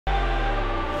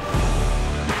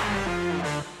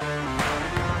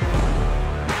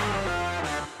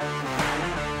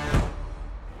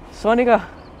Zorniger,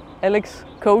 Alex,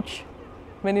 coach,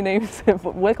 many names.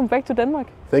 Welcome back to Denmark.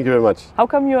 Thank you very much. How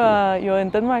come you're in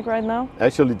Denmark right now?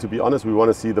 Actually, to be honest, we want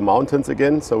to see the mountains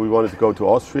again, so we wanted to go to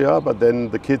Austria, but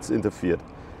then the kids interfered.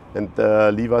 And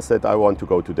Liva said, I want to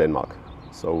go to Denmark.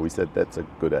 So we said, that's a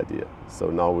good idea.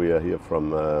 So now we are here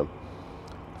from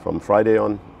Friday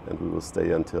on, and we will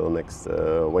stay until next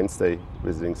Wednesday,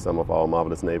 visiting some of our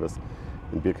marvelous neighbors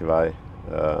in Birkevej,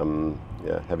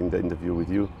 having the interview with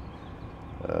you,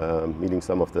 meeting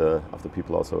some of the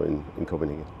people also in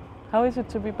Copenhagen. How is it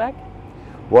to be back?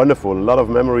 Wonderful, a lot of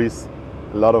memories.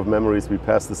 We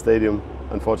passed the stadium.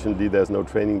 Unfortunately, there's no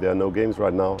training, there are no games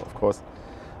right now, of course.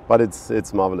 But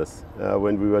it's marvelous.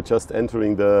 When we were just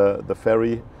entering the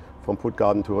ferry from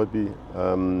Puttgarden to Rødby,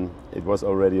 it was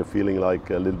already a feeling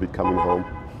like a little bit coming home.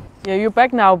 Yeah, you're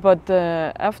back now, but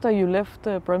after you left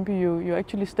Brøndby, you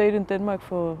actually stayed in Denmark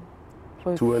for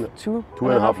two and a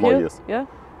half years. more years. Yeah.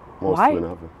 Almost Why? 2.5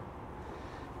 years.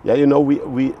 Yeah, you know,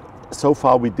 we so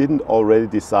far we didn't already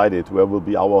decided where will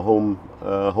be our home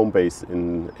base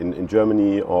in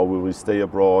Germany, or will we stay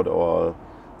abroad, or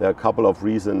there are a couple of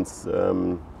reasons.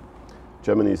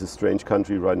 Germany is a strange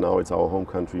country right now. It's our home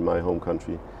country, my home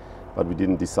country, but we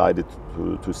didn't decide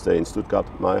to stay in Stuttgart,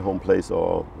 my home place,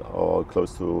 or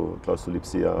close to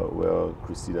Leipzig, where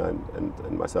Christina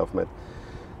and myself met.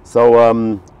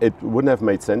 So it wouldn't have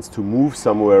made sense to move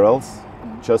somewhere else,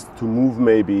 just to move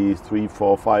maybe 3,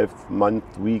 4, 5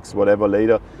 months, weeks, whatever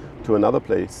later to another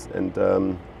place. And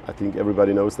I think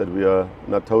everybody knows that we are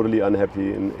not totally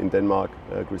unhappy in Denmark.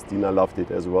 Christina loved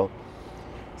it as well.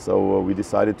 So we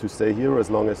decided to stay here as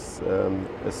long as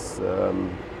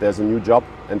there's a new job,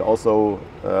 and also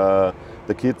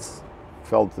the kids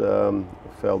felt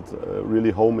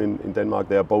really home in Denmark.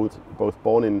 They are both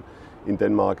born in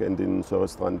Denmark and in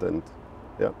Sørstrand, and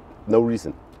no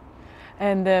reason.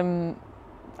 And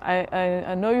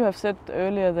I know you have said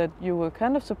earlier that you were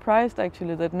kind of surprised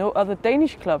actually that no other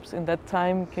Danish clubs in that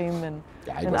time came and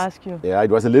asked you. Yeah, it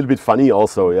was a little bit funny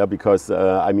also, because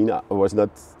I mean, I was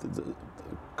not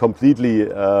completely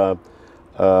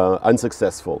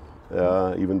unsuccessful,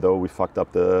 even though we fucked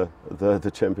up the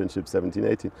championship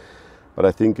 17-18. But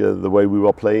I think the way we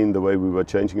were playing, the way we were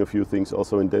changing a few things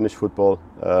also in Danish football,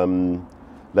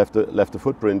 left a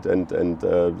footprint, and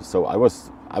so I was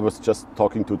just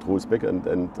talking to Troels Bæk,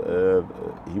 and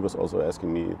he was also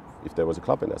asking me if there was a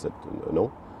club, and I said no,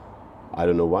 I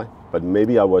don't know why, but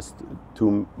maybe I was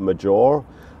too mature,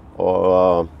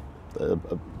 or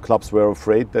clubs were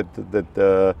afraid that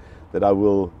I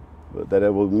will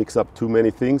mix up too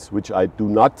many things, which I do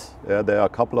not. There are a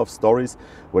couple of stories.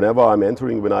 Whenever I'm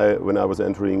entering, when I was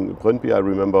entering Brøndby, I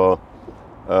remember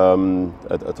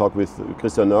a talk with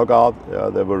Christian Nørgaard.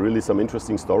 There were really some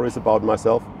interesting stories about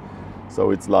myself.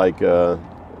 So it's like,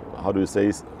 how do you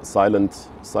say, silent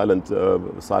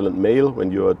mail,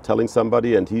 when you're telling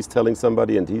somebody and he's telling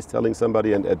somebody and he's telling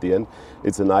somebody, and at the end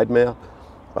it's a nightmare.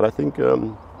 But I think,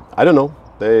 I don't know,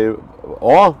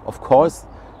 or of course,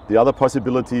 the other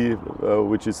possibility,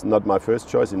 which is not my first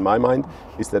choice in my mind,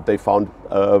 is that they found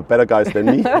better guys than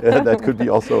me. That could be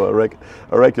also a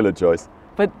regular choice.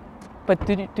 But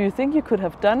do you think you could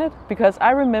have done it? Because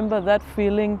I remember that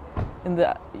feeling in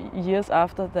the years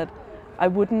after, that I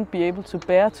wouldn't be able to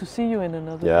bear to see you in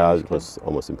another. Yeah, it was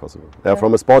almost impossible.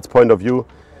 From a sports point of view,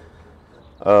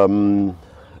 I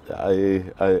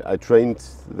trained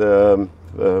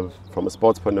from a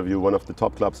sports point of view, one of the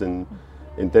top clubs in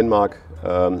Denmark.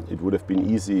 It would have been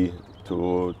easy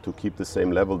to keep the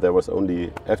same level. There was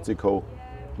only FCK,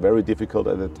 very difficult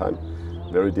at that time,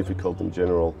 very difficult in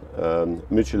general.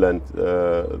 Midtjylland,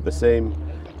 the same,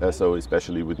 so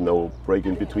especially with no break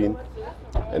in between,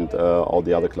 and all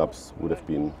the other clubs would have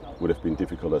been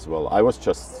difficult as well. I was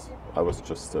just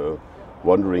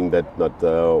wondering that not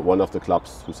one of the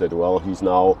clubs who said, well, he's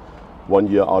now 1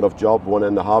 year out of job,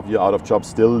 1.5 years out of job,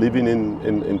 still living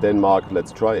in Denmark,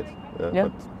 let's try it.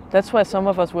 But that's why some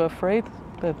of us were afraid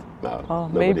that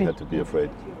nobody maybe had to be afraid.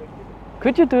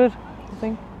 Could you do it, you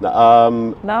think?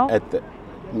 Now?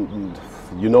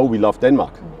 You know, we love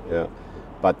Denmark,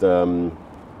 but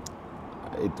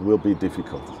it will be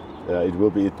difficult. It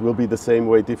will be the same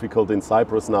way difficult in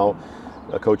Cyprus now,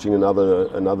 coaching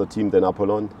another team than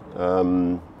Apollon,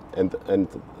 and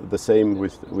the same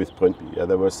with Brøndby.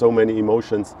 There were so many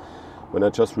emotions when I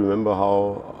just remember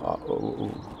how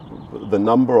the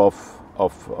number of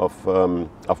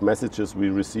messages we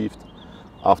received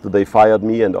after they fired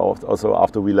me, and also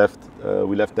after we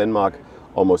left Denmark,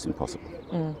 almost impossible.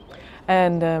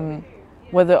 And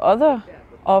were there other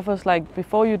offers, like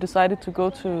before you decided to go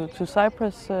to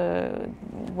Cyprus?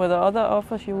 Were there other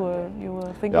offers you were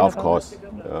thinking about? Yeah, of course.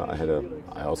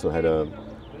 I also had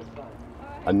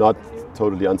a not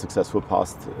totally unsuccessful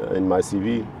past in my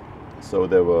CV. So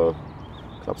there were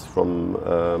clubs from.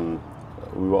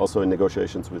 We were also in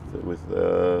negotiations with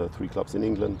 3 clubs in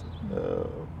England,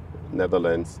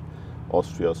 Netherlands,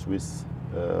 Austria, Swiss,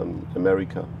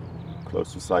 America.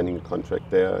 Close to signing a contract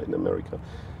there in America.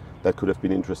 That could have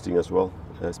been interesting as well,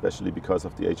 especially because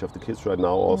of the age of the kids right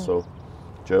now. Also,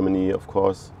 Germany, of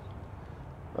course.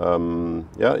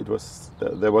 Yeah, it was.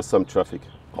 There was some traffic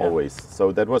always. Yeah.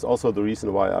 So that was also the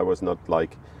reason why I was not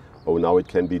like, oh, now it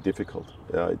can be difficult.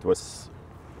 Yeah, it was.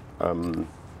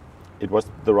 It was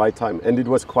the right time, and it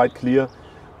was quite clear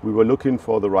we were looking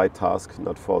for the right task,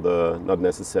 not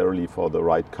necessarily for the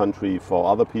right country,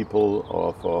 for other people,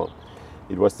 or for.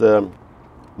 It was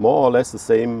more or less the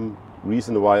same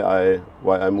reason why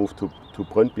I moved to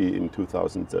Brøndby in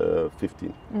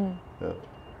 2015,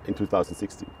 in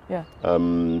 2016. Yeah.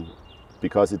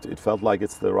 Because it felt like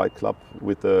it's the right club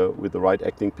with the right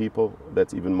acting people.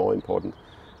 That's even more important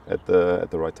at the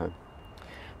right time.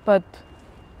 But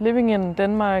living in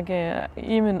Denmark,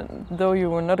 even though you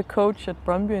were not a coach at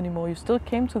Brøndby anymore, you still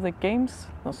came to the games,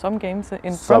 or some games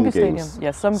in Brøndby Stadium.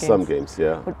 Yeah, some games. Some games,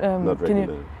 yeah. But, not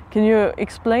regularly. Can you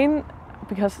explain,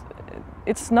 because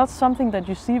it's not something that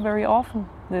you see very often,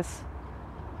 this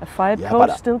a fired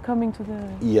coach still coming to the...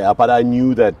 Yeah, but I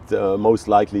knew that most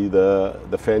likely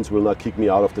the fans will not kick me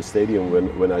out of the stadium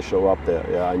when I show up there.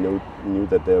 Yeah, I knew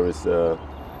that there is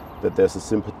that there's a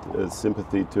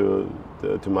sympathy to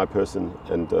my person,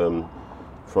 and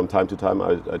from time to time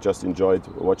I just enjoyed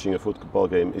watching a football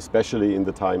game, especially in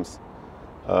the times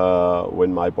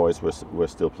when my boys were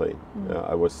still playing.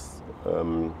 I was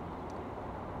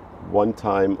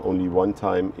only one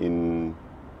time in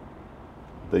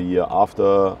the year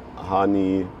after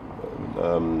Hani,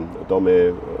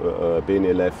 Dome,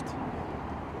 Bene left,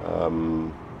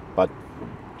 but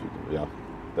yeah,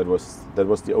 that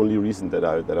was the only reason that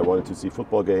I wanted to see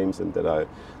football games, and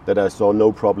that I saw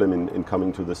no problem in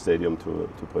coming to the stadium to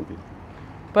Brøndby.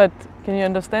 But can you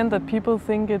understand that people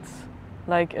think it's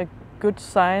like a good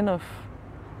sign of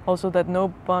also that no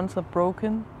bonds are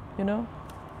broken, you know?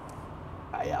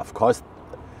 Yeah, of course.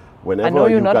 Whenever I know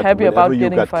you're not happy about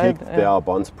getting fired. Kicked, there are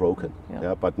bonds broken,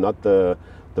 but not the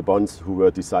bonds who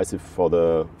were decisive for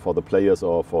the players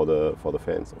or for the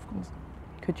fans, of course.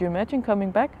 Could you imagine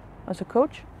coming back as a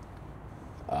coach?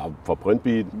 For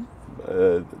Brøndby,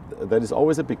 that is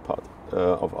always a big part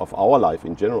of our life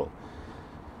in general.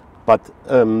 But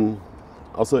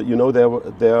also, you know,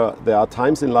 there are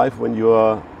times in life when you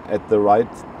are at the right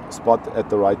spot at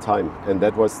the right time, and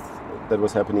that was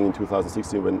happening in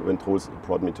 2016 when Troels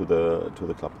brought me to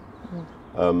the club.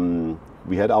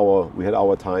 We had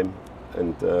our time,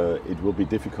 and it will be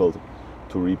difficult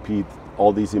to repeat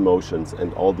all these emotions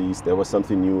and all these. There was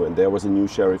something new, and there was a new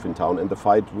sheriff in town, and the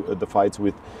fights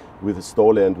with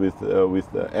Ståle and with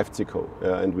FCK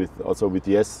and also with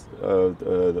Yes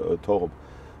Torup.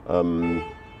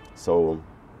 So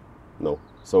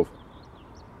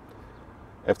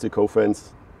FCK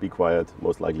fans, be quiet.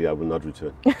 Most likely I will not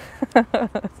return.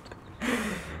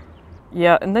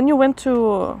 Yeah, and then you went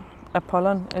to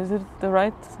Apollon. Is it the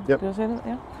right? Yep. Did you say that?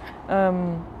 Yeah.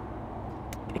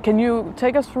 Can you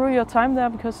take us through your time there,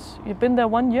 because you've been there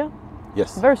 1 year?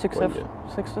 Yes. Very successful.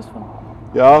 Successful.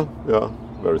 Yeah,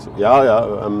 very. Yeah.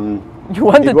 You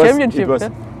won the championship.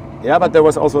 Yeah, but there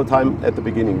was also a time at the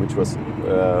beginning which was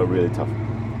really tough.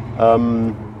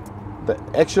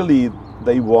 Actually,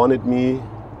 they wanted me.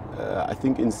 I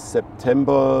think in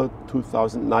September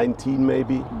 2019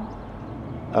 maybe,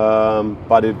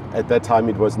 but at that time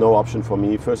it was no option for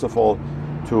me. First of all,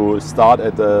 to start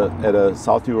at a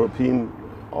South European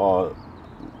or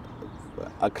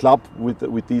a club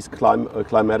with these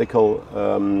climatical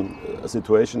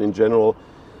situation in general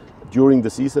during the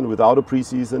season without a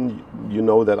pre-season. You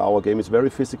know that our game is very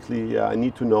physically. I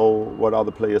need to know what are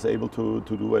the players able to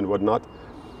do and what not.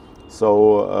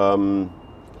 So.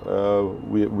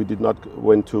 We did not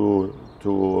went to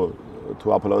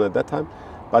Apollon at that time,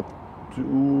 but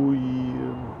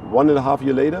 1.5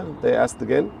 years later they asked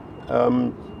again,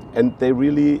 and they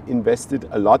really invested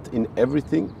a lot in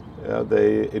everything.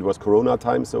 It was Corona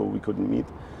time, so we couldn't meet,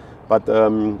 but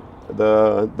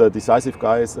the decisive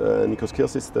guys, Nikos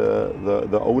Kirsis,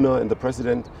 the owner and the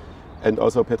president, and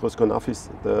also Petros Konafis,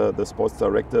 the sports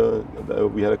director,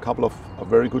 we had a couple of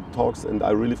very good talks, and I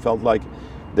really felt like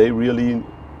they really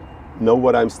know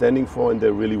what I'm standing for, and they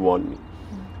really want me.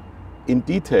 In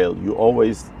detail, you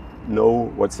always know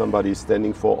what somebody is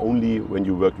standing for only when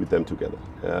you work with them together,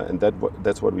 and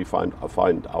that's what we find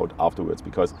out afterwards.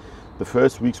 Because the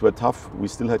first weeks were tough. We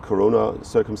still had Corona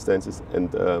circumstances,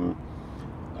 and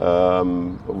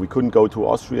We couldn't go to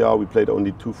Austria. We played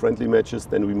only 2 friendly matches.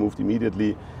 Then we moved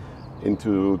immediately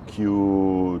into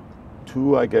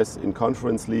Q2, I guess, in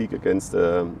Conference League against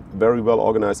a very well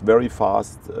organized, very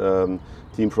fast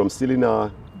team from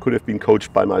Silina. Could have been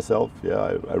coached by myself.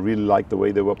 Yeah, I really liked the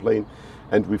way they were playing,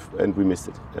 and we missed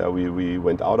it. We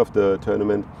went out of the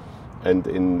tournament, and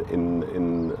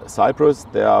in Cyprus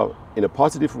they are in a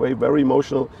positive way very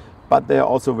emotional, but they are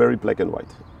also very black and white,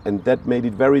 and that made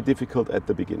it very difficult at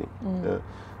the beginning.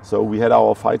 So we had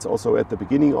our fights also at the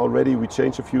beginning already. We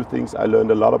changed a few things. I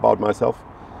learned a lot about myself,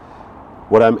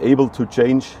 what I'm able to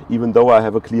change, even though I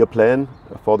have a clear plan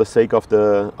for the sake of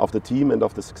the team and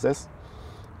of the success.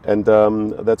 And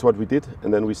that's what we did.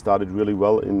 And then we started really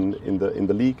well in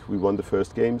the league. We won the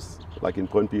first games, like in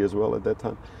Brøndby as well at that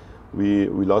time. We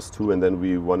lost 2, and then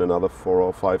we won another 4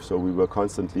 or 5. So we were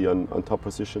constantly on top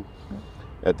position.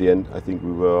 At the end, I think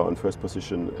we were on first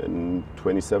position in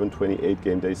 27, 28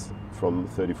 game days from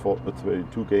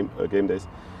 32 game days.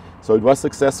 So it was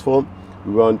successful.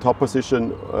 We were on top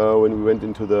position when we went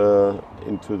into the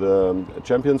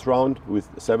Champions round with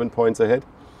 7 points ahead.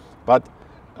 But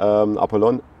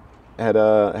Apollon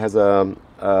has a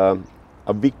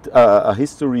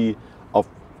history of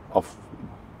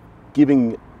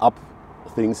giving up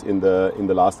things in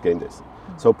the last game days.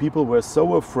 So people were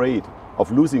so afraid of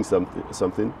losing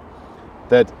something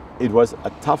that it was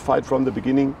a tough fight from the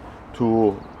beginning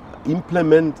to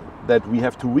implement that we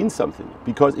have to win something,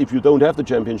 because if you don't have the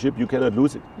championship you cannot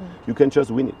lose it. You can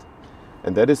just win it,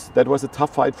 and that was a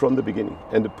tough fight from the beginning,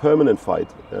 and a permanent fight.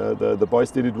 The boys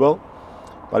did it well,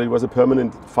 but it was a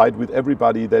permanent fight with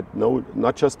everybody, that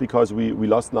not just because we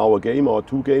lost now a game or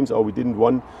 2 games, or we didn't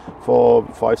win 4,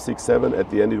 5, 6, 7. At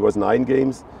the end it was 9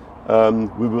 games.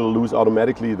 We will lose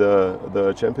automatically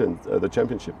the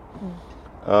championship.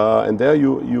 And there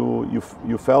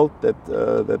you felt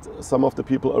that some of the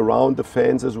people around, the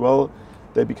fans as well,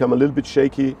 they become a little bit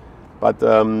shaky. But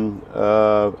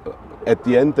at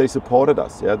the end they supported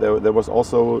us. Yeah, there was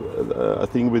also a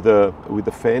thing with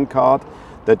the fan card,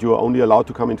 that you are only allowed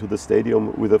to come into the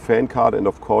stadium with a fan card, and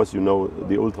of course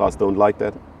the ultras don't like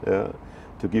that,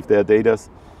 to give their data.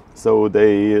 So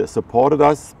they supported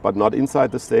us, but not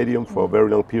inside the stadium for a very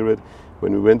long period.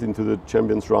 When we went into the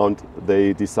Champions round,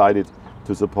 they decided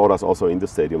to support us also in the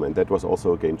stadium, and that was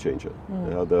also a game changer.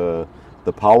 The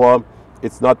power,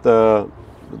 it's not the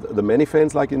many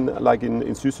fans like in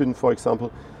Süden, for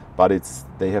example, but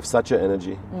they have such an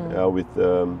energy with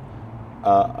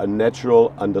a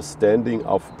natural understanding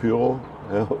of pyro.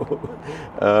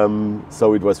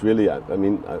 So it was really, I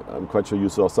mean, I'm quite sure you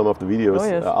saw some of the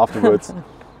videos afterwards.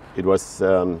 It was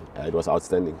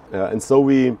outstanding, and so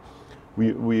we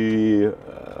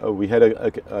had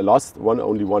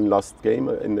only one lost game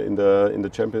in the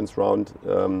Champions round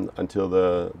until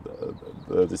the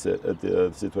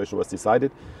situation was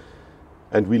decided,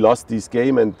 and we lost this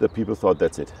game, and the people thought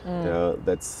that's it.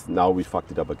 Now we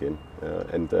fucked it up again,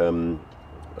 and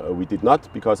we did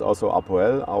not, because also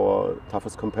Apoel, our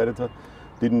toughest competitor,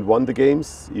 didn't won the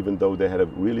games, even though they had a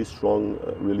really strong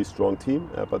team.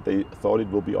 But they thought it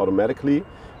will be automatically,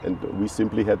 and we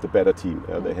simply had the better team.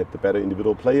 They had the better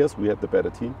individual players, we had the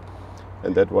better team,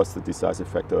 and that was the decisive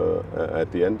factor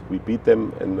at the end. We beat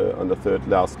them on the third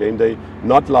last game day,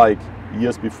 not like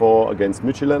years before against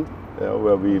Midtjylland,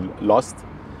 where we lost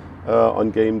on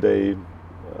game day.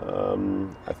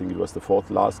 I think it was the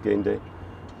 4th last game day,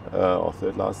 or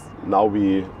 3rd last.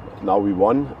 Now we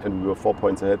won, and we were 4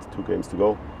 points ahead, 2 games to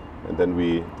go, and then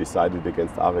we decided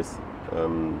against Aris.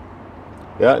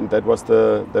 And that was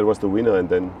the winner, and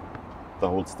then the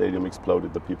whole stadium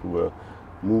exploded. The people were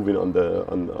moving on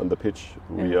the pitch.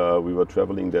 We were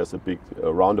traveling. There's a big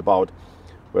roundabout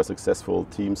where successful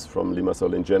teams from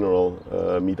Limassol in general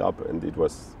meet up, and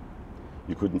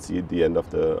you couldn't see the end of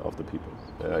the people.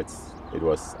 It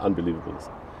was unbelievable.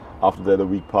 After that, a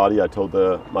week party, I told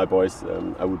my boys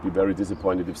I would be very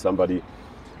disappointed if somebody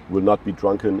will not be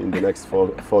drunken in the next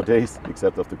 4 days,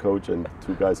 except of the coach and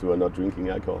 2 guys who are not drinking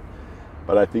alcohol.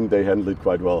 But I think they handled it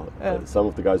quite well. Some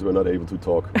of the guys were not able to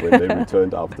talk when they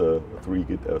returned after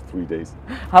 3 days.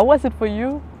 How was it for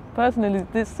you personally,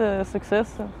 this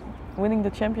success, winning the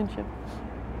championship?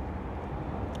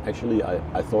 Actually,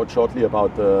 I thought shortly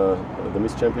about the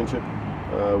Miss Championship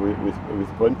with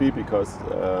Brøndby, because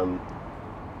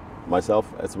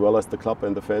myself, as well as the club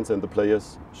and the fans and the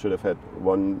players, should have had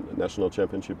one national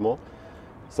championship more.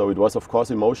 So it was of course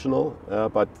emotional,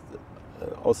 but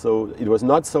also it was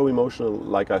not so emotional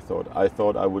like I thought. I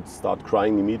thought I would start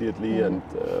crying immediately and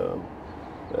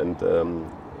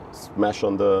smash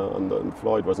on the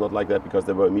floor. It was not like that, because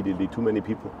there were immediately too many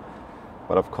people.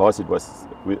 But of course, it was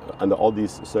under all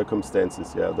these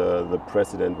circumstances. Yeah, the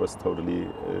president was totally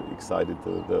excited.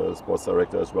 The sports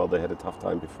director as well. They had a tough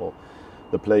time before.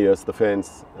 The players, the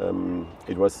fans.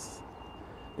 It was.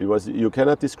 You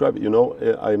cannot describe it. You know,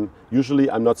 I'm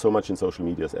not so much in social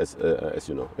media as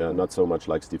you know. Yeah, not so much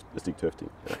like Stig Tøfting.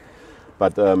 Yeah.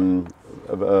 But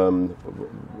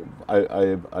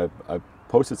I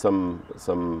posted some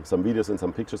videos and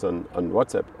some pictures on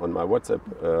WhatsApp, on my WhatsApp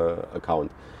account.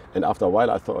 And after a while,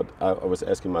 I thought, I was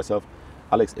asking myself,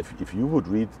 Alex, if you would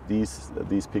read these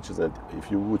pictures and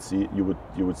if you would see, you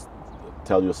would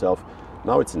tell yourself,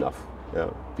 now it's enough. Yeah,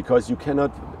 because you cannot,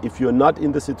 if you're not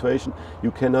in the situation,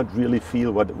 you cannot really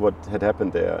feel what had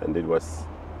happened there, and it was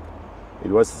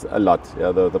a lot.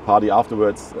 Yeah, the party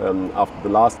afterwards, after the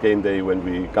last game day when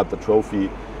we got the trophy,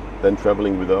 then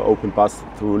traveling with an open bus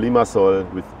through Limassol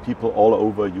with people all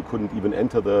over. You couldn't even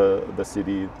enter the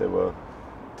city. There were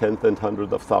tens and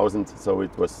hundreds of thousands, so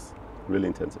it was really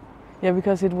intensive. Yeah,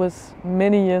 because it was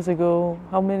many years ago.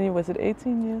 How many was it?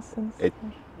 18 years since?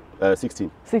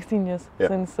 16. 16 years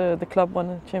since the club won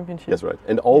a championship. That's right,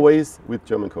 and always with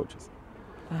German coaches.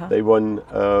 They won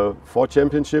 4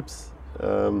 championships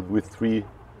with 3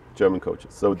 German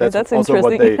coaches. So that's also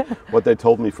what they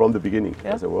told me from the beginning.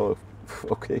 Yeah. I said, well,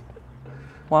 okay.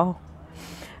 Wow.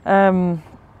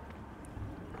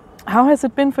 How has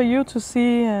it been for you to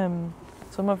see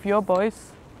some of your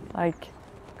boys, like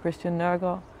Christian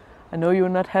Nørgaard? I know you're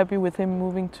not happy with him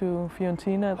moving to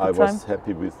Fiorentina at the time. I was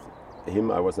happy with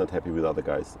him. I was not happy with other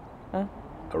guys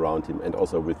around him, and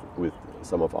also with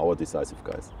some of our decisive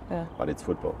guys. Yeah. But it's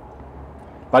football.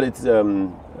 But it's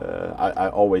I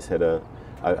always had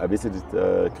I visited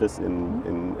Chris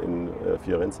in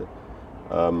Firenze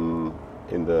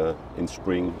in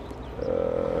spring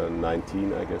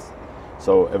 19, I guess.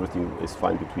 So everything is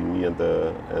fine between me and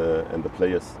the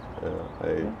players.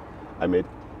 I made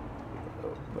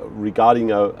regarding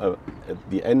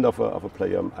the end of a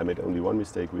player, I made only one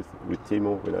mistake with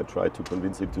Timo when I tried to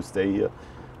convince him to stay here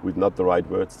with not the right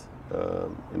words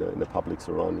in a public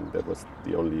surrounding. That was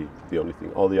the only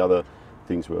thing. All the other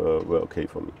things were okay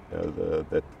for me.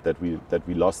 That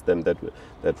we lost them. That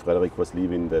Frederik was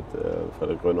leaving. That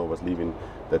Frederik Rønner was leaving.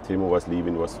 That Timo was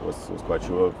leaving was quite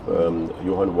sure.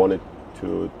 Johan wanted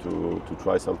to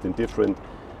try something different.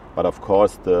 But of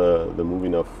course, the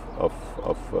moving of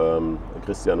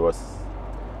Christian was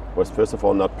first of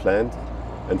all not planned,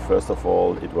 and first of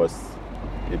all it was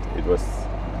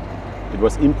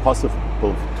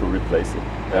impossible to replace him.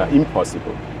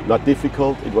 Impossible, not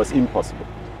difficult. It was impossible,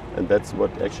 and that's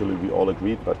what actually we all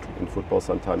agreed. But in football,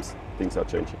 sometimes things are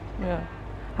changing. Yeah.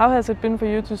 How has it been for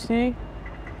you to see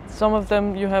some of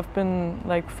them? You have been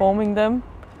like forming them.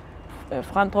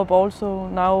 Frandrup also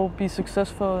now be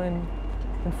successful in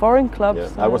foreign clubs.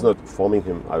 Yeah, I was not forming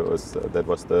him. I was that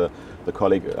was the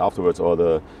colleague afterwards, or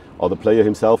the player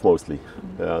himself mostly.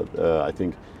 I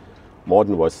think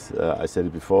Morten was. I said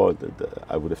it before.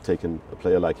 I would have taken a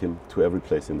player like him to every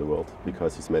place in the world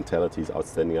because his mentality is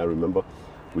outstanding. I remember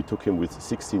we took him with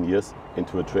 16 years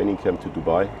into a training camp to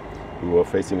Dubai. We were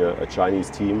facing a Chinese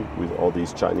team with all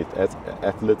these Chinese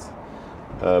athletes,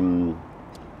 and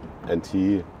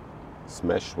he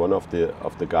smashed one of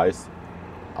the guys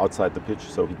outside the pitch,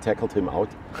 so he tackled him out,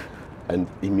 and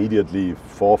immediately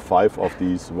 4 or 5 of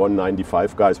these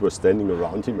 195 guys were standing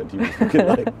around him, and he was looking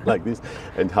like this.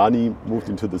 And Hani moved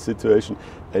into the situation,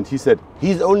 and he said,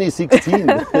 "He's only 16."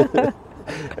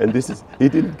 And he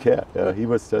didn't care.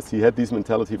 He had this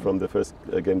mentality from the first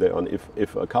game day on.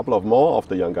 If a couple of more of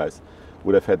the young guys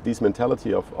would have had this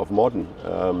mentality of Morten,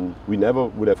 we never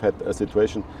would have had a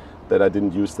situation that I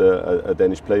didn't use a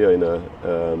Danish player in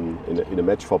a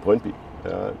match for Brøndby.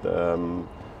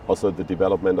 Also the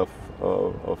development of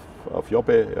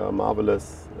Joppe,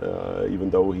 marvelous. Even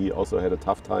though he also had a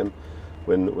tough time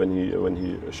when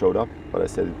he showed up. But I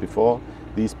said it before: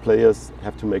 these players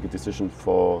have to make a decision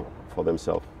for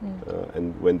themselves,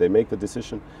 and when they make the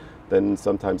decision, then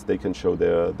sometimes they can show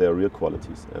their real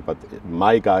qualities. But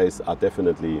my guys are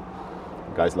definitely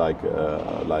guys like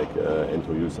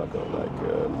Ento Jusaker, like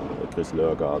Chris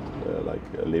Nørgaard, like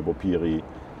Lebo Piri,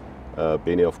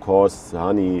 Bene, of course,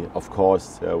 Hani, of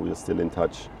course, we are still in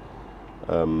touch.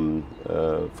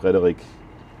 Frederik,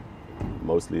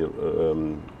 mostly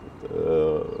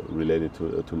related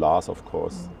to Lars, of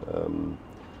course.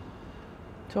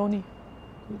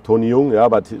 Tony Jung, yeah,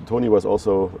 but Tony was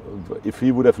also, if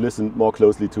he would have listened more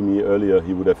closely to me earlier,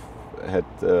 he would have had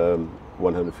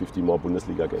 150 more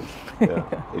Bundesliga games. Yeah,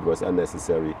 it was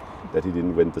unnecessary that he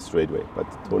didn't win the straightway. But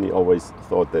Tony always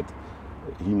thought that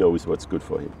he knows what's good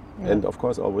for him. Yeah. And of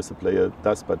course, always the player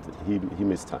does, but he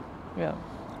missed time. Yeah.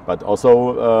 But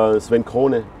also Sven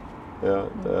Krone.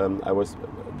 I was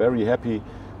very happy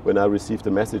when I received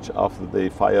a message after they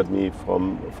fired me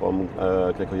from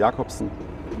Greco Jacobsen.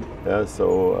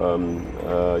 So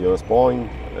Jonas Boring,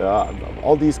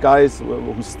 all these guys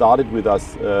who started with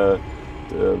us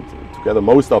together,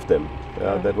 most of them.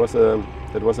 That was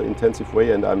an intensive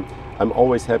way, and I'm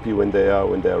always happy when they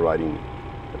are riding me.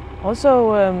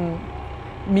 Also,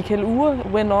 Michael Uhre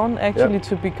went on actually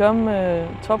to become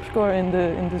top scorer in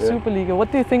the Superliga.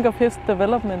 What do you think of his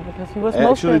development? Because he was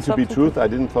actually, to be truth, I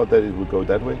didn't thought that it would go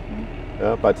that way.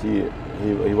 But he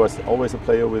was always a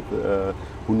player with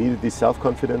who needed this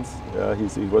self-confidence.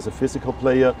 He was a physical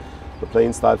player. The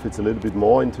playing style fits a little bit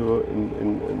more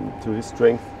into his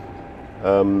strength.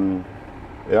 I'm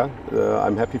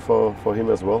happy for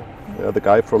him as well. The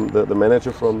guy from the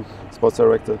manager, from sports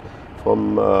director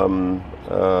from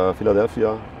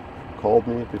Philadelphia, called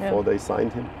me before they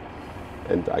signed him,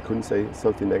 and I couldn't say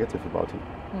something negative about him.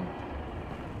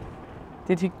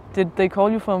 Did they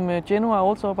call you from Genoa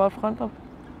also about Frøndrup?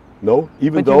 No,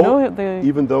 even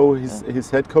though his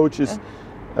head coach is,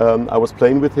 I was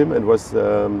playing with him and was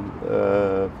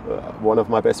one of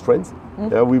my best friends.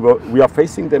 We are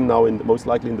facing them now most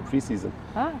likely in the preseason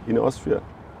in Austria.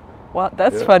 Wow,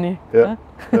 that's funny.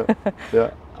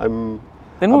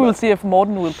 Then we will see if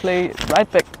Morten will play right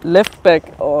back, left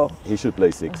back, or he should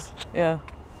play 6.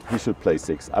 He should play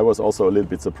 6. I was also a little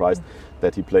bit surprised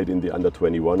that he played in the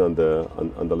under-21 on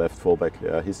the left fullback.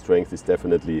 His strength is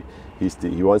definitely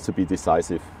he wants to be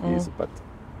decisive. But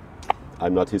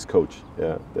I'm not his coach.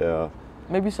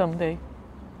 Maybe someday.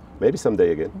 Maybe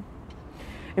someday again.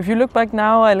 If you look back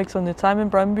now, Alex, on your time in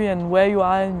Brøndby and where you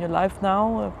are in your life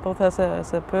now, both as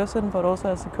a person but also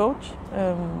as a coach,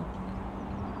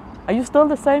 are you still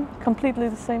the same, completely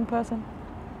the same person?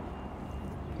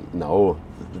 No,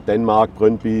 Denmark,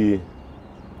 Brøndby,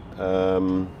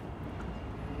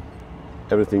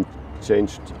 everything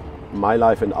changed my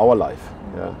life and our life.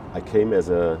 I came as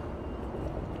a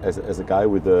guy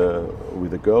with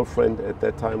a girlfriend at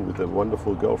that time, with a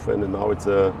wonderful girlfriend, and now it's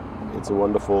a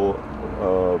wonderful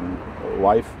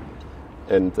wife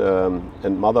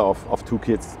and mother of 2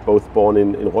 kids, both born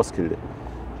in Roskilde.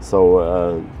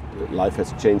 So life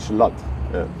has changed a lot.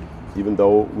 Even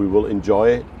though we will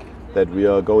enjoy that we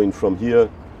are going from here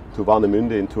to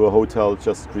Warnemünde into a hotel,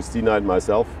 just Christina and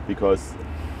myself, because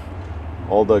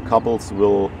all the couples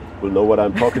will know what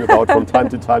I'm talking about. From time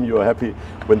to time you are happy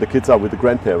when the kids are with the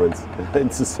grandparents.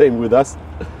 It's the same with us.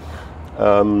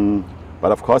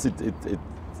 But of course it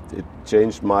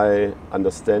changed my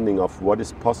understanding of what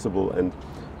is possible and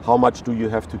how much do you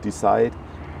have to decide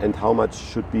and how much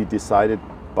should be decided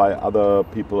by other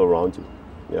people around you.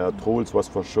 Troels was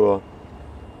for sure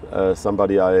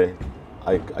somebody I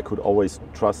could always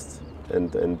trust,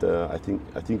 and I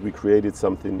think we created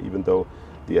something, even though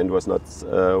the end was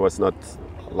not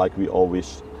like we all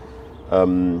wished.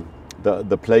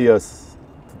 The players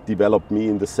developed me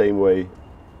in the same way,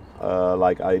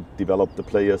 like I developed the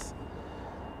players.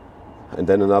 And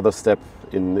then another step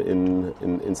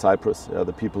in Cyprus,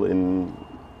 the people in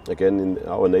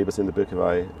our neighbors in the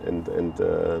Birkivai and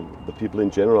the people in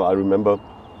general. I remember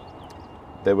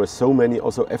there were so many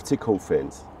also FCK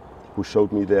fans who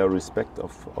showed me their respect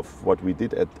of what we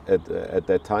did at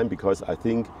that time, because I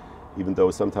think, even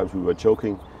though sometimes we were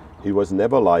joking, it was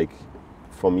never like,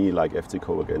 for me, like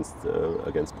FCK against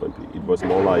Brøndby. It was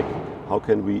more like, how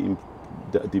can we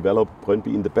develop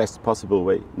Brøndby in the best possible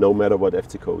way, no matter what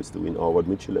FCK is doing or what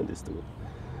Midtjylland is doing.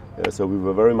 So we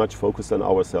were very much focused on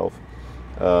ourselves.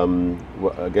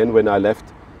 Again, when I left,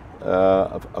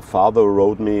 a father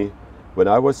wrote me when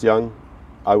I was young.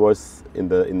 I was in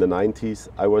the 90s.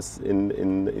 I was in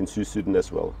Sydsuden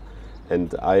as well,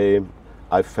 and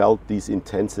I felt this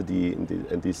intensity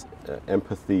and this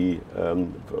empathy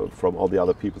from all the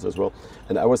other peoples as well.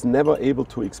 And I was never able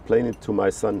to explain it to my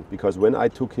son, because when I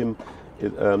took him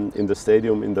in the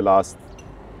stadium in the last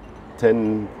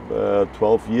 10,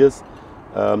 12 years,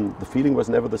 the feeling was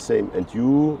never the same. And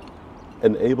you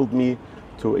enabled me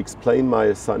to explain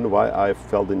my son why I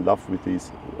felt in love with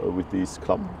this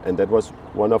club, and that was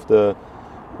one of the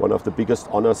biggest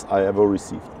honors I ever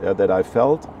received. That I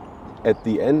felt at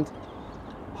the end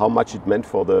how much it meant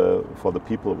for the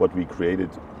people what we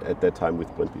created at that time with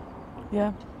Brøndby.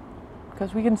 Yeah,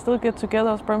 because we can still get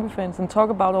together as Brøndby fans and talk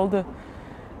about all the.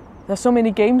 There's so many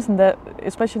games in that,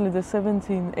 especially the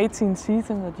 17-18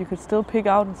 season, that you could still pick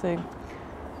out and say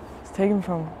it's taken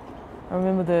from. I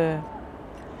remember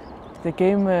the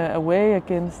game away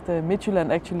against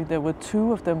Midtjylland. Actually, there were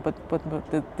 2 of them, but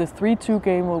the 3-2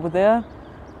 game over there,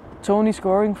 Tony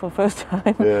scoring for the first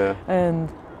time, and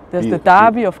There's the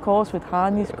derby, of course, with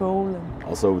Hani's goal. And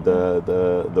also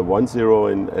the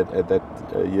 1-0 at that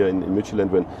year in Midtjylland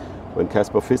when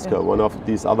Kasper Fisker, one of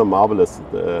these other marvelous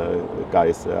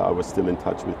guys I was still in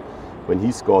touch with, when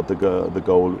he scored the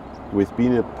goal, with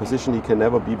being in a position he can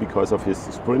never be because of his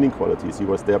sprinting qualities. He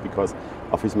was there because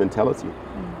of his mentality.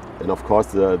 And of course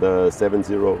the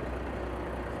 7-0,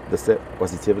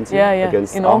 was it 7-0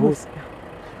 against in Aarhus?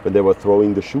 When they were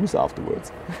throwing the shoes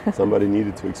afterwards. Somebody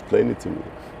needed to explain it to me.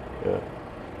 Yeah.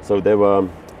 So they were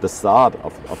the start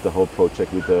of the whole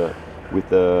project with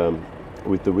the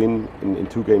win in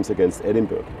 2 games against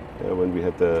Edinburgh, when we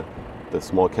had the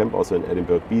small camp also in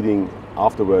Edinburgh, beating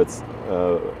afterwards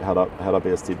Hertha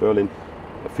BSC Berlin,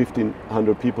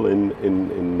 1,500 people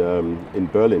in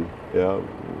Berlin,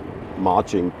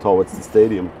 marching towards the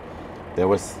stadium. There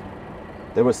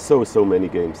were so many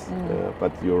games,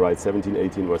 but you're right,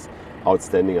 17-18 was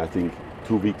outstanding. I think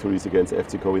 2 victories against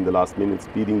FCK in the last minutes,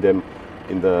 beating them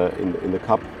in the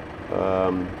cup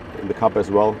as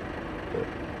well.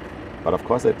 But of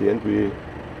course, at the end we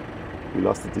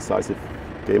lost the decisive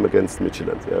game against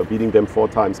Midtjylland, beating them 4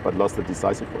 times, but lost the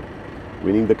decisive one.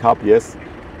 Winning the cup, yes,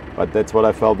 but that's what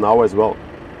I felt now as well.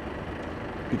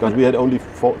 Because we had only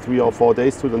 3 or 4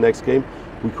 days to the next game,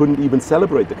 we couldn't even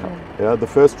celebrate the cup. Yeah, the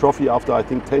first trophy after I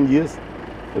think 10 years,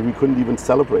 and we couldn't even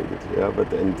celebrate it. Yeah, but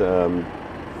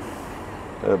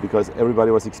because everybody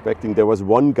was expecting, there was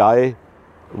one guy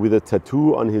with a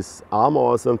tattoo on his arm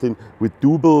or something with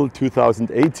Double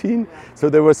 2018. So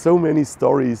there were so many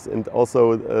stories, and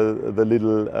also the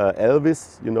little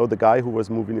Elvis, you know, the guy who was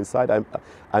moving inside.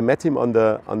 I met him on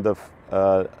the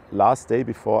last day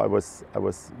before I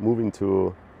was moving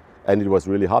to, and it was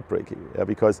really heartbreaking. Yeah,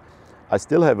 because I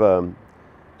still have an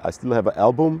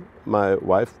album my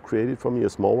wife created for me, a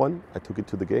small one. I took it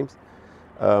to the games.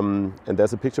 And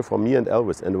there's a picture for me and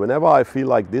Elvis. And whenever I feel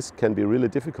like this can be really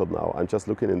difficult now, I'm just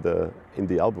looking in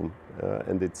the album,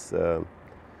 and it's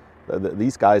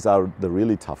these guys are the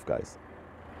really tough guys.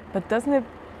 But doesn't it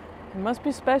must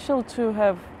be special to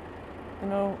have, you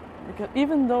know, because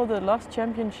even though they lost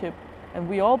championship, and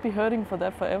we all be hurting for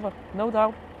that forever, no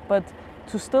doubt, but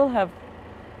to still have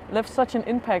left such an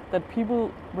impact that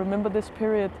people remember this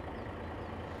period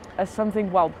as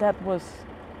something, wow, that was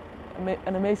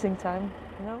an amazing time.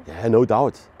 You know? Yeah, no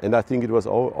doubt. And I think it was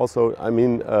also, I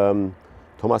mean,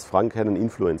 Thomas Frank had an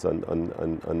influence on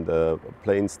the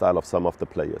playing style of some of the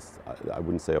players. I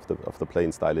wouldn't say of the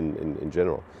playing style in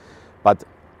general. But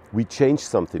we changed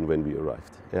something when we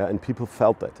arrived. Yeah, and people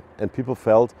felt that. And people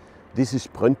felt this is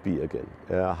Brøndby again.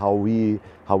 How we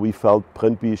felt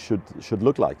Brøndby should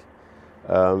look like.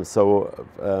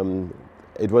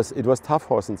 It was tough,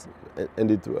 Horsens,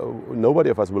 and nobody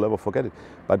of us will ever forget it.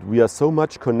 But we are so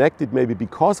much connected, maybe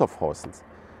because of Horsens.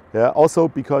 Yeah, also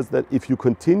because that if you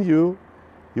continue,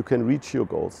 you can reach your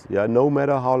goals. Yeah, no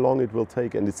matter how long it will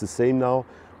take, and it's the same now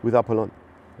with Apollon.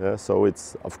 Yeah, so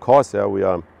it's of course, yeah, we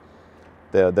are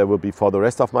there. There will be for the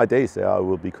rest of my days. Yeah, I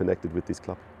will be connected with this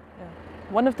club. Yeah.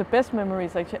 One of the best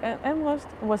memories actually, and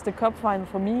was the cup final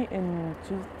for me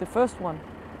the first one.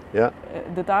 Yeah.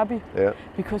 The derby, yeah.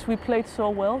 Because we played so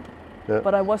well, yeah.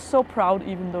 But I was so proud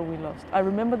even though we lost. I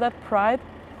remember that pride,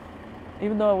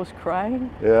 even though I was crying,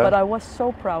 yeah. But I was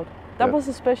so proud. That yeah. was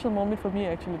a special moment for me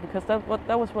actually, because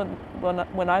that was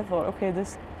when I thought, okay,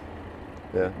 this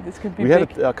could be we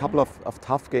big. had a couple of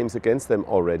tough games against them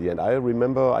already, and I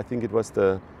remember, I think it was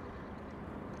a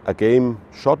game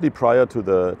shortly prior to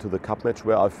the cup match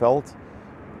where I felt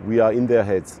we are in their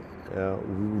heads.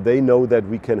 They know that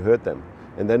we can hurt them.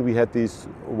 And then we had this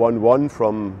 1-1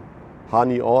 from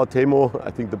Hani or Temo.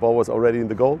 I think the ball was already in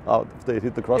the goal after it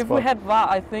hit the crossbar. If we had VAR,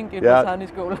 I think it was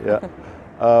Hani's goal. Yeah.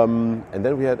 And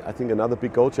then we had, I think, another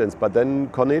big goal chance. But then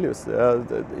Cornelius,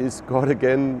 he scored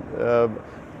again.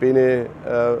 Bene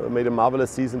made a marvelous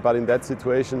season, but in that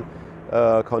situation,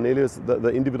 Cornelius, the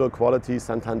individual quality,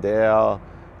 Santander,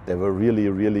 they were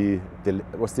really.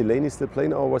 Was Delaney still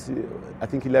playing, or was he? I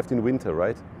think he left in winter,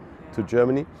 right, to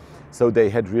Germany. So they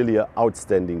had really an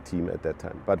outstanding team at that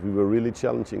time, but we were really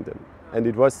challenging them. And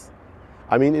it was,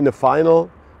 I mean, in the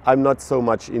final, I'm not so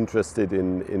much interested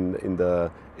in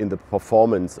the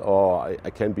performance, or I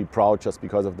can be proud just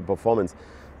because of the performance.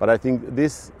 But I think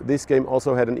this game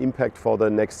also had an impact for the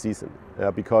next season,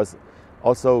 because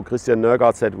also Christian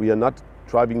Nørgaard said we are not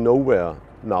driving nowhere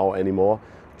now anymore,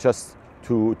 just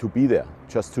to be there,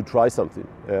 just to try something.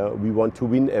 We want to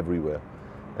win everywhere,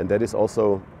 and that is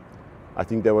also. I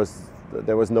think there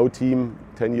was no team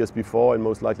 10 years before and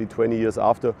most likely 20 years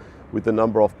after with the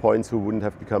number of points who wouldn't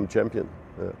have become champion.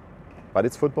 But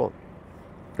it's football.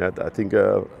 I think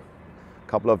a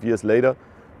couple of years later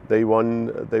They won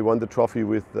the trophy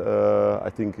with I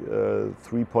think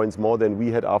 3 points more than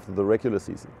we had after the regular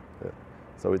season. Yeah.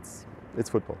 So it's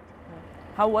football. Yeah.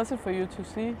 How was it for you to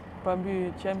see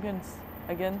Brøndby champions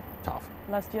again? Tough.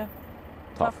 Last year.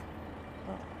 Tough.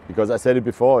 Oh. Because I said it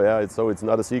before. Yeah. It's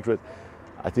not a secret.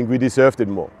 I think we deserved it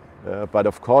more. But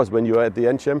of course, when you're at the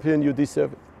end champion, you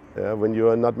deserve it. When you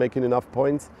are not making enough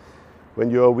points, when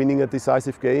you are winning a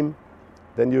decisive game,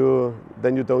 then you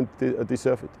don't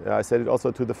deserve it. I said it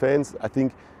also to the fans. I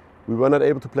think we were not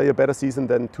able to play a better season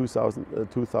than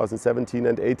 2017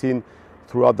 and 18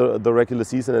 throughout the regular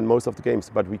season and most of the games.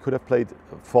 But we could have played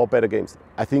 4 better games.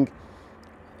 I think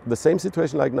the same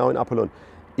situation like now in Apollon.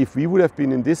 If we would have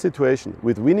been in this situation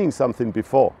with winning something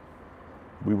before,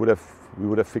 we would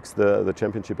have fixed the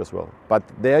championship as well. But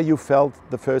there you felt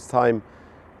the first time.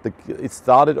 It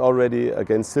started already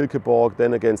against Silkeborg,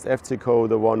 then against FCK,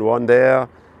 the 1-1 there,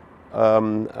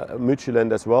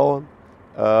 Midtjylland as well.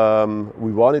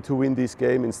 We wanted to win this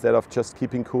game instead of just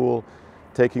keeping cool,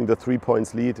 taking the 3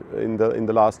 points lead in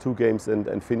the last 2 games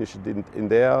and finish it in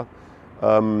there.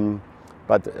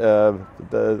 But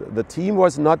the team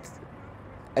was not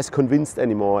as convinced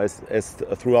anymore as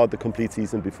throughout the complete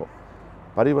season before.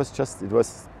 But it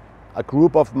was a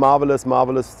group of marvelous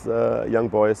young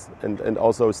boys and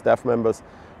also staff members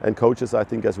and coaches, I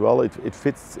think, as well. It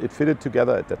fitted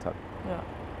together at that time. Yeah,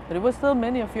 but it was still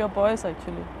many of your boys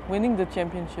actually winning the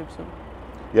championship. So.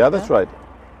 Yeah, that's right.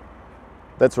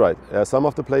 That's right. Some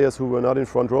of the players who were not in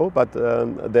front row, but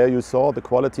there you saw the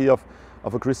quality of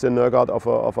a Christian Nørgaard,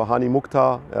 of a Hani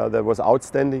Mukhtar. That was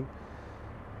outstanding.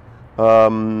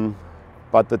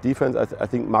 But the defense, I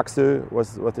think Maxö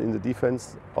was in the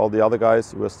defense. All the other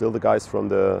guys were still the guys from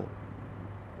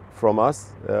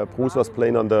us. Bruce was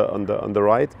playing on the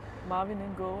right. Marvin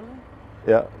in goal.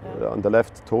 Yeah. On the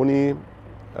left, Tony.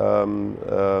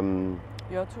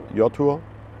 Jotur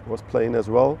was playing as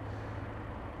well.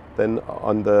 Then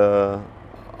on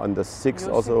the 6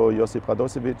 also Josip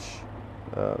Radosevic.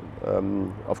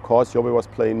 Of course, Jobe was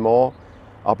playing more.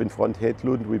 Up in front,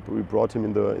 Hedlund. We brought him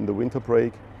in the winter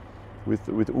break.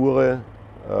 With Ure,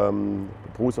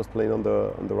 Bruce was playing on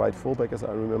the right fullback, as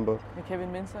I remember. And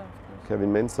Kevin Mensah, of course.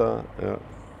 Kevin Mensah, yeah.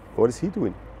 What is he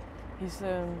doing? He's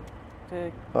the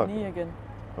knee again.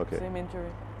 Okay. Same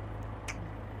injury.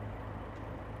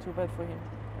 Too bad for him.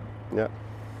 Yeah.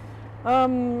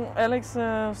 Alex,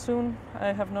 soon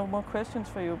I have no more questions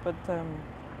for you, but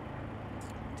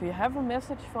do you have a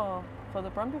message for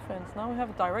the Brøndby fans? Now we have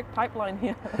a direct pipeline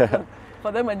here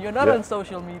for them, and you're not on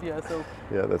social media, so.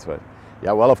 Yeah, that's right.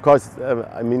 Yeah, well, of course.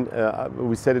 I mean,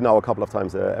 we said it now a couple of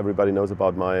times. Everybody knows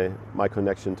about my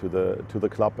connection to the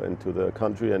club and to the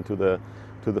country and to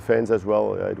the fans as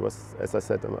well. It was, as I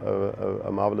said,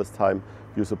 a marvelous time.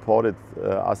 You supported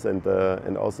us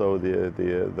and also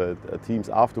the teams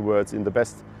afterwards in the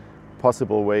best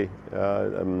possible way.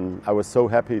 I was so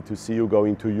happy to see you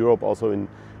going to Europe also in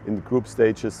the group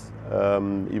stages,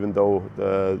 even though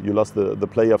you lost the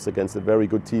playoffs against a very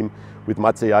good team with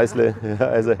Matze Eisle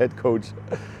as a head coach.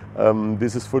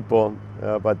 This is football,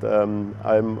 but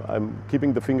I'm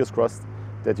keeping the fingers crossed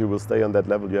that you will stay on that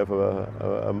level. You have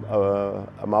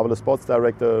a marvelous sports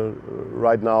director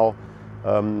right now.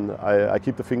 I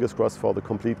keep the fingers crossed for the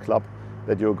complete club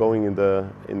that you're going in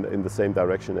the same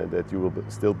direction and that you will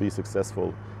still be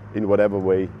successful in whatever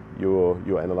way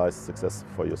you analyze success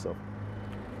for yourself.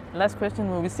 Last question,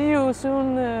 will we see you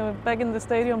soon back in the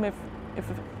stadium if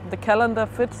the calendar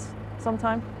fits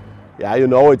sometime? Yeah, you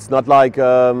know, it's not like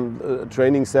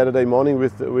training Saturday morning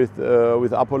with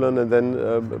Apollon and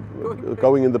then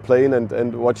going in the plane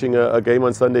and watching a game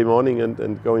on Sunday morning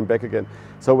and going back again.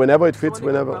 So whenever it fits,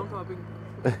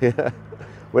 yeah,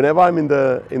 whenever I'm in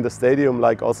the stadium,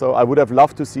 like also I would have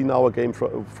loved to see now a game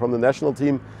from the national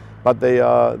team, but they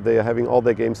are having all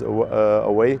their games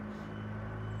away.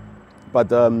 But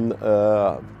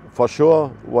for sure,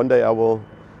 one day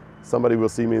somebody will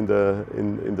see me in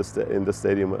the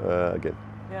stadium again.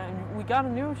 Yeah, and we got a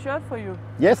new shirt for you.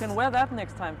 Yes. You can wear that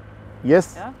next time.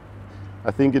 Yes. Yeah?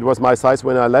 I think it was my size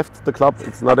when I left the club.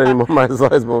 It's not anymore my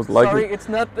size, most likely. Sorry, it's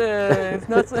not. It's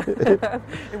not.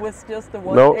 It was just the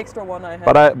one extra one I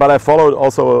had. But I followed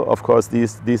also, of course,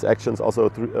 these actions also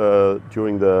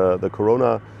during the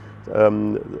Corona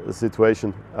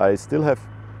situation. I still have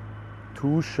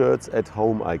 2 shirts at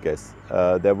home, I guess.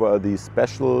 There were these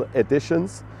special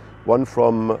editions, one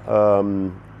from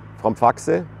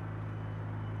Faxe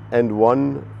and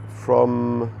one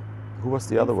from, who was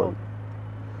the other one?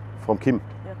 From Kim.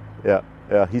 Yeah.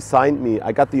 He signed me.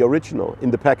 I got the original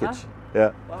in the package.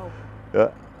 Yeah. Wow.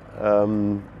 Yeah.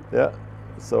 Yeah.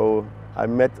 So I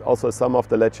met also some of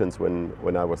the legends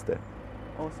when I was there.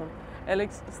 Awesome.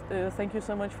 Alex, thank you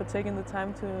so much for taking the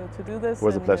time to do this. It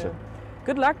was a pleasure.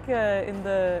 Good luck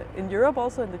in Europe,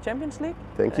 also in the Champions League.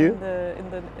 Thank you.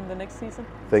 In the next season.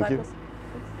 Thank you.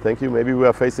 Thank you. Maybe we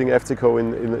are facing FCK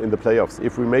in the playoffs.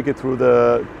 If we make it through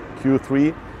the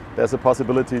Q3, there's a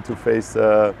possibility to face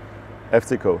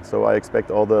FCK. So I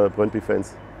expect all the Brøndby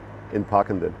fans in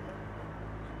Parken then.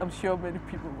 I'm sure many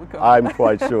people will come. I'm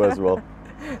quite sure as well.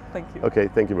 Thank you. Okay,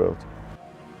 thank you very much.